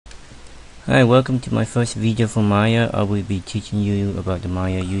Hi, welcome to my first video for Maya. I will be teaching you about the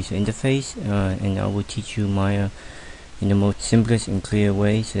Maya user interface, and I will teach you Maya in the most simplest and clear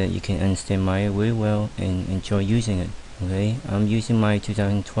way so that you can understand Maya very well and enjoy using it. Okay, I'm using Maya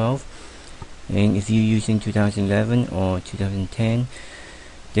 2012, and if you're using 2011 or 2010,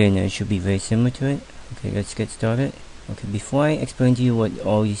 then it should be very similar to it. Okay, let's get started. Okay, before I explain to you what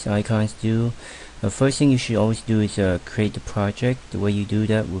all these icons do, the first thing you should always do is create the project. The way you do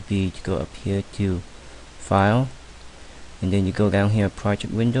that would be to go up here to File, and then you go down here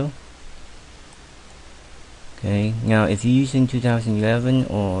Project Window. Okay, now if you're using 2011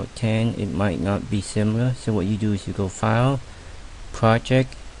 or 10, it might not be similar. So what you do is you go File,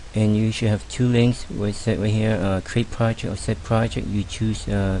 Project, and you should have two links where it's set right here, Create Project or Set Project. You choose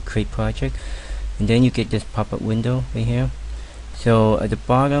Create Project, and then you get this pop-up window right here. So at the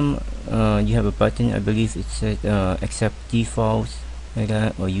bottom you have a button. I believe it says accept defaults, like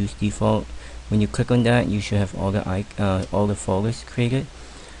that, or use default. When you click on that, you should have all the folders created.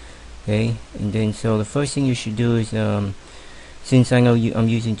 Okay, and then so the first thing you should do is since I know I'm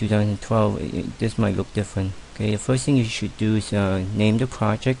using 2012, this might look different. Okay, the first thing you should do is name the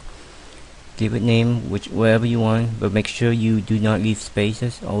project. Give it name wherever you want, but make sure you do not leave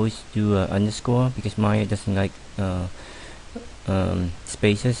spaces. Always do underscore, because Maya doesn't like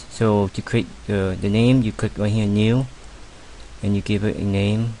spaces. So to create the name, you click right here new, and you give it a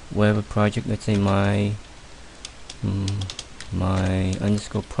name, whatever project. Let's say my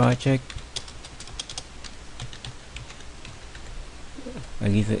underscore project. I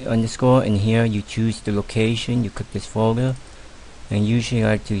leave it underscore, and here you choose the location. You click this folder, and usually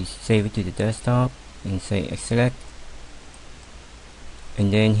I like to save it to the desktop and say select,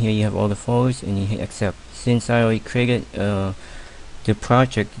 and then here you have all the folders, and you hit accept. Since I already created the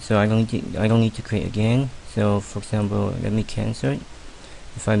project, so I don't need to create again. So for example, let me cancel it.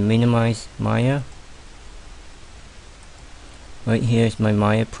 If I minimize Maya, right here is my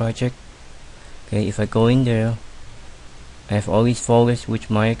Maya project. Okay, if I go in there, I have all these folders which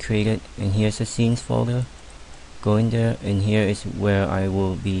Maya created, and here's the scenes folder. Go in there, and here is where I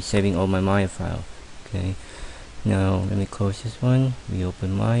will be saving all my Maya file. Okay, now let me close this one,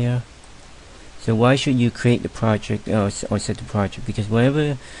 reopen Maya. So why should you create the project or set the project? Because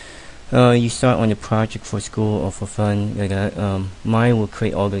whenever you start on the project for school or for fun, like that, Maya will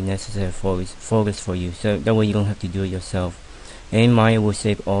create all the necessary folders for you, so that way you don't have to do it yourself, and Maya will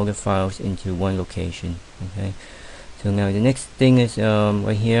save all the files into one location. Okay, so now the next thing is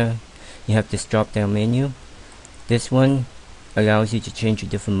right here you have this drop down menu. This one allows you to change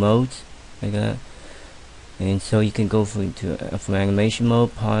your different modes, like that. And so you can go from animation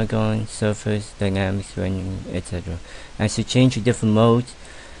mode, polygon, surface, dynamics, rendering, etc. As you change your different modes,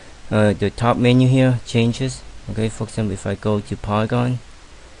 the top menu here changes. Okay, for example, if I go to polygon,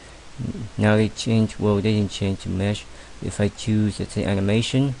 now they change. Well, they didn't change to mesh. If I choose, let's say,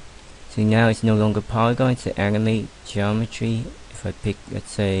 animation, so now it's no longer polygon, it's animate geometry. If I pick, let's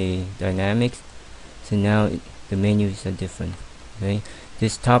say, dynamics, so now the menus are different. Okay,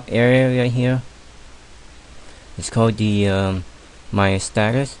 this top area right here, it's called the Maya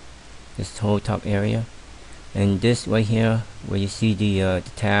status, this whole top area, and this right here where you see the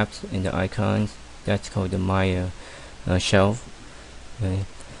tabs and the icons, that's called the Maya shelf. Okay.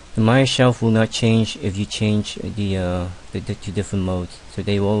 The Maya shelf will not change if you change the two different modes, so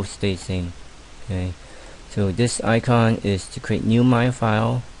they will stay the same. Okay, so this icon is to create new Maya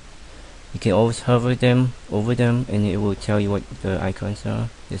file. You can always hover over them, and it will tell you what the icons are.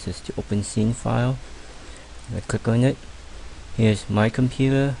 This is to open scene file. I click on it. Here's my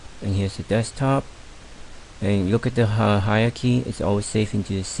computer, and here's the desktop. And look at the hierarchy. It's always saved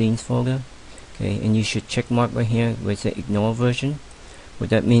into the scenes folder. Okay, and you should check mark right here where it says ignore version. What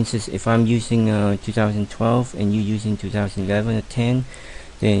that means is if I'm using 2012 and you're using 2011 or 10,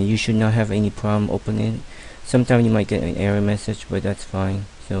 then you should not have any problem opening it. Sometimes you might get an error message, but that's fine.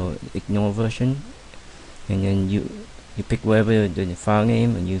 So ignore version, and then you pick whatever the file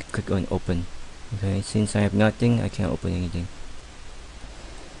name, and you click on open. Okay, since I have nothing, I can't open anything.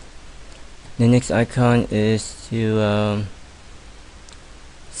 The next icon is to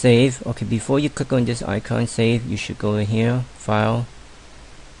save. Okay, before you click on this icon save, you should go in here, file,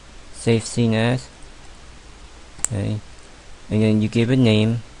 save scene as. Okay, and then you give a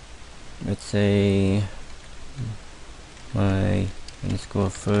name. Let's say my underscore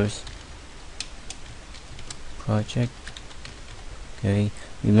first project. Okay,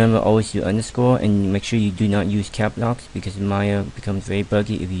 remember always use underscore, and make sure you do not use cap locks, because Maya becomes very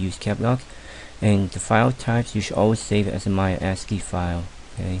buggy if you use cap locks. And the file types, you should always save it as a Maya ASCII file.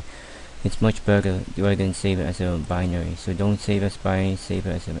 Okay, It's much better rather than save it as a binary. So don't save as binary, save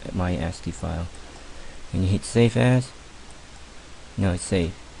it as a my ASCII file. And you hit save as. Now it's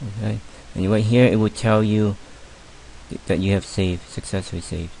saved. Okay, and right here it will tell you that you have saved, successfully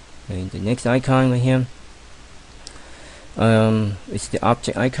saved. Okay, the next icon right here, it's the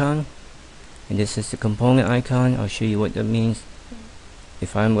object icon, and this is the component icon. I'll show you what that means.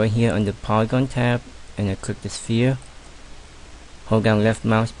 If I'm right here on the polygon tab and I click the sphere, hold down left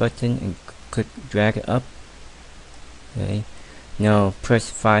mouse button and click drag it up. Okay, now press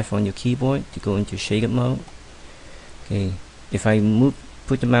 5 on your keyboard to go into shaded mode. Okay, if I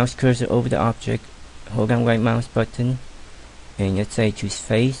put the mouse cursor over the object, hold down right mouse button, and let's say choose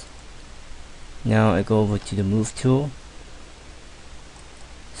face. Now I go over to the move tool,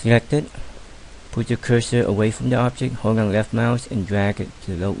 select it, put your cursor away from the object, hold down left mouse and drag it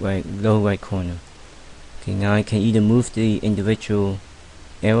to the low right corner. Okay, now I can either move the individual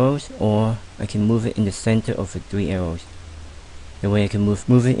arrows, or I can move it in the center of the 3 arrows. That way I can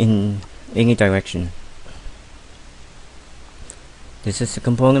move it in any direction. This is the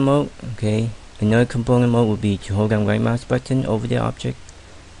component mode. Okay, another component mode would be to hold down right mouse button over the object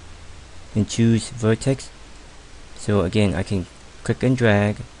and choose vertex. So again, I can click and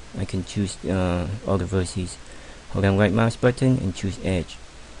drag. I can choose all the vertices. Hold down right mouse button and choose edge.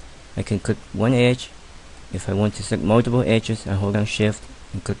 I can click one edge. If I want to select multiple edges, I hold down shift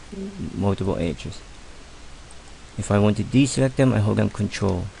and click multiple edges. If I want to deselect them, I hold down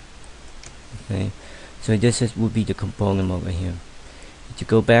control. Okay, so this would be the component mode right here. To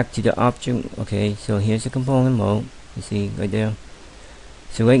go back to the object, okay, so here's the component mode. You see right there.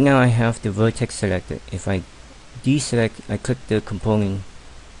 So right now I have the vertex selected. If I deselect, I click the component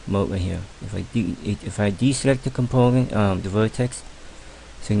mode right here. If I deselect the component, the vertex,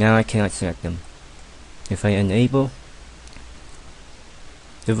 so now I cannot select them. If I enable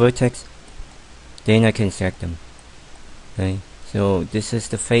the vertex, then I can select them. Okay, so this is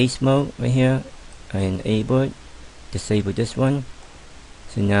the face mode right here. I enable it, disable this one.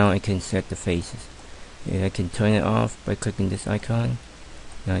 So now I can select the faces. And I can turn it off by clicking this icon.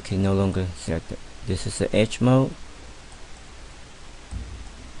 Now I can no longer select it. This is the edge mode.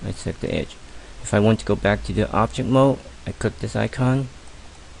 I select the edge. If I want to go back to the object mode, I click this icon.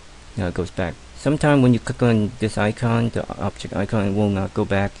 Now it goes back. Sometimes when you click on this icon, the object icon, it will not go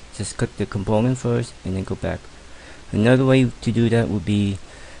back. Just click the component first and then go back. Another way to do that would be,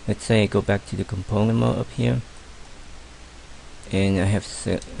 let's say I go back to the component mode up here, and I have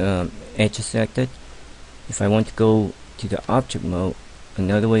edges selected. If I want to go to the object mode,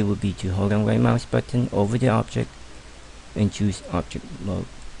 another way would be to hold down right mouse button over the object and choose object mode.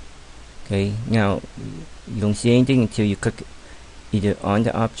 Okay, now you don't see anything until you click either on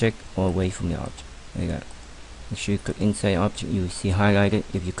the object or away from the object. Like that. Make sure you click inside the object, you see highlighted.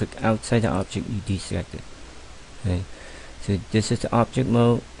 If you click outside the object, you deselect it. Okay, so this is the object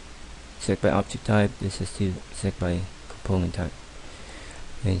mode. Select by object type. This is to select by component type.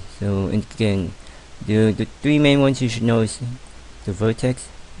 Okay, so and again, the 3 main ones you should know is the vertex,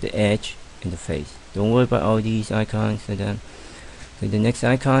 the edge, and the face. Don't worry about all these icons. So the next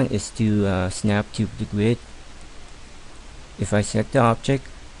icon is to snap to the grid. If I select the object,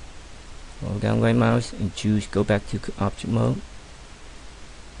 hold down right mouse and choose go back to object mode.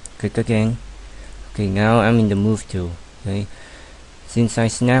 Click again. Okay, now I'm in the move tool. Okay, since I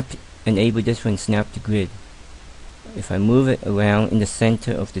enable this one, snap to grid. If I move it around in the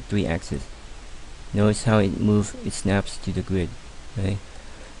center of the 3 axes, notice how it snaps to the grid. Okay,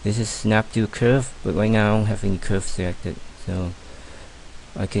 this is snap to a curve, but right now I don't have any curve selected, so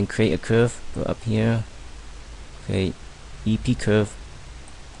I can create a curve. Go up here, create EP curve,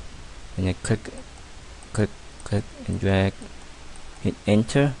 and then click and drag, hit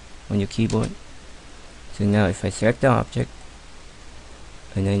enter on your keyboard. So now if I select the object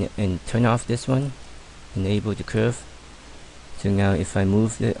and turn off this one, enable the curve. So now if I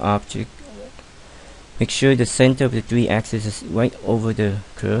move the object, make sure the center of the 3 axes is right over the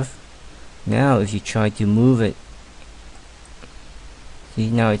curve. Now if you try to move it, see,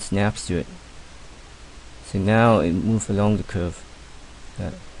 now it snaps to it. So now it moves along the curve.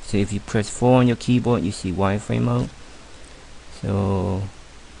 So if you press 4 on your keyboard, you see wireframe mode. So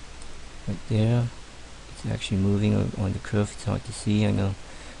right there, it's actually moving on the curve. It's hard to see, I know.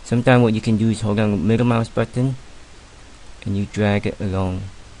 Sometimes what you can do is hold down the middle mouse button and you drag it along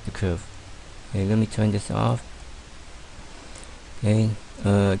the curve. Okay, let me turn this off. Okay,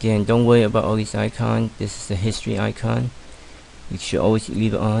 again, don't worry about all these icons. This is the history icon. You should always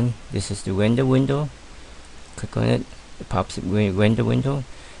leave it on. This is the render window. Click on it, it pops up render window.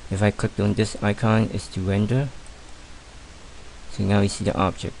 If I click on this icon, it's to render. So now you see the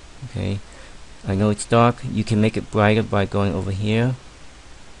object. Okay, I know it's dark. You can make it brighter by going over here,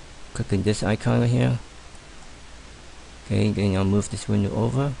 clicking this icon right here. Okay, then I'll move this window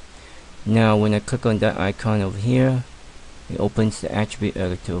over. Now when I click on that icon over here, it opens the attribute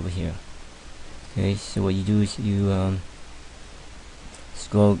editor over here. Okay, so what you do is you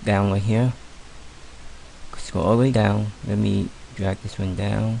scroll down right here, scroll all the way down. Let me drag this one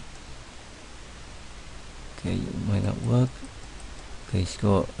down. Okay, it might not work. Okay,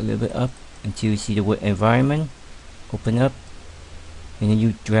 scroll a little bit up until you see the word environment open up, and then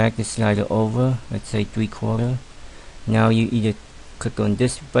you drag the slider over, let's say 3/4. Now you either click on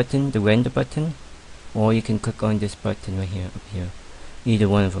this button, the render button, or you can click on this button right here, up here. Either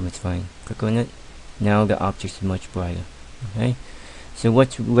one of them is fine. Click on it. Now the object is much brighter. Okay, so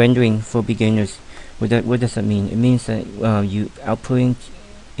what's rendering for beginners? What does that mean? It means that you outputting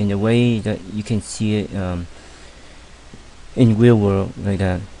in a way that you can see it in real world, like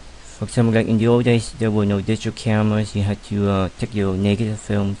that. For example, like in the old days, there were no digital cameras. You had to take your negative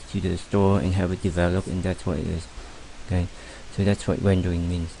films to the store and have it developed, and that's what it is. Okay, so that's what rendering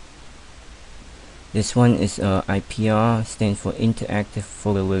means. This one is IPR, stands for interactive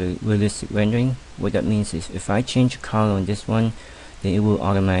photorealistic rendering. What that means is if I change color on this one, then it will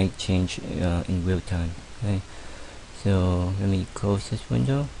automatically change in real time. Okay, so let me close this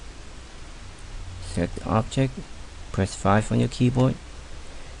window, select the object, press 5 on your keyboard,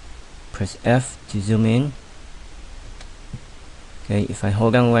 press F to zoom in. Okay, if I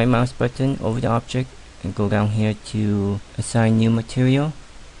hold down right mouse button over the object and go down here to assign new material,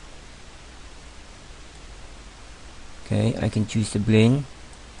 okay, I can choose the blend.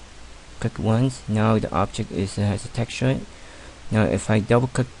 Click once. Now the object has a texture. Now if I double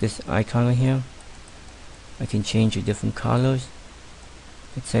click this icon right here, I can change the different colors.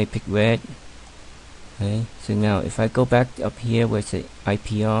 Let's say pick red. Okay, so now if I go back up here where it says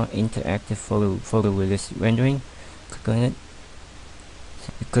IPR, interactive photorealistic rendering, click on it.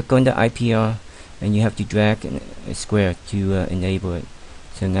 So you click on the IPR and you have to drag a square to enable it.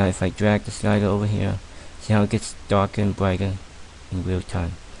 So now if I drag the slider over here, see how it gets darker and brighter in real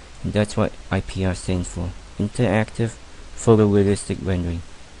time. And that's what IPR stands for, interactive photorealistic rendering.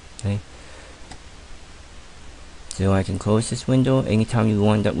 Okay, so I can close this window. Anytime you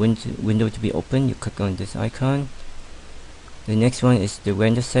want that window to be open, you click on this icon. The next one is the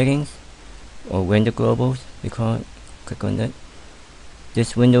render settings, or render globals they call it. Click on that.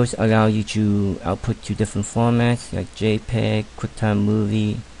 This windows allow you to output to different formats like JPEG, QuickTime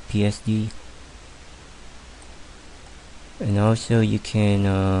Movie, PSD, and also you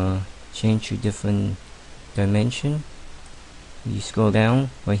can change to different dimension. You scroll down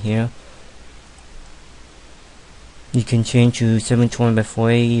right here, you can change to 720 by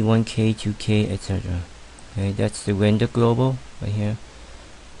 480, 1K, 2K, etc. Okay, that's the render global right here.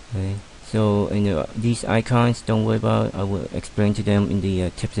 Okay, so in these icons, don't worry about, I will explain to them in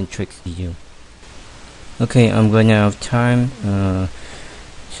the tips and tricks video. Okay, I'm running out of time,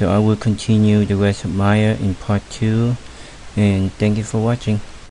 so I will continue the rest of Maya in part 2, and thank you for watching.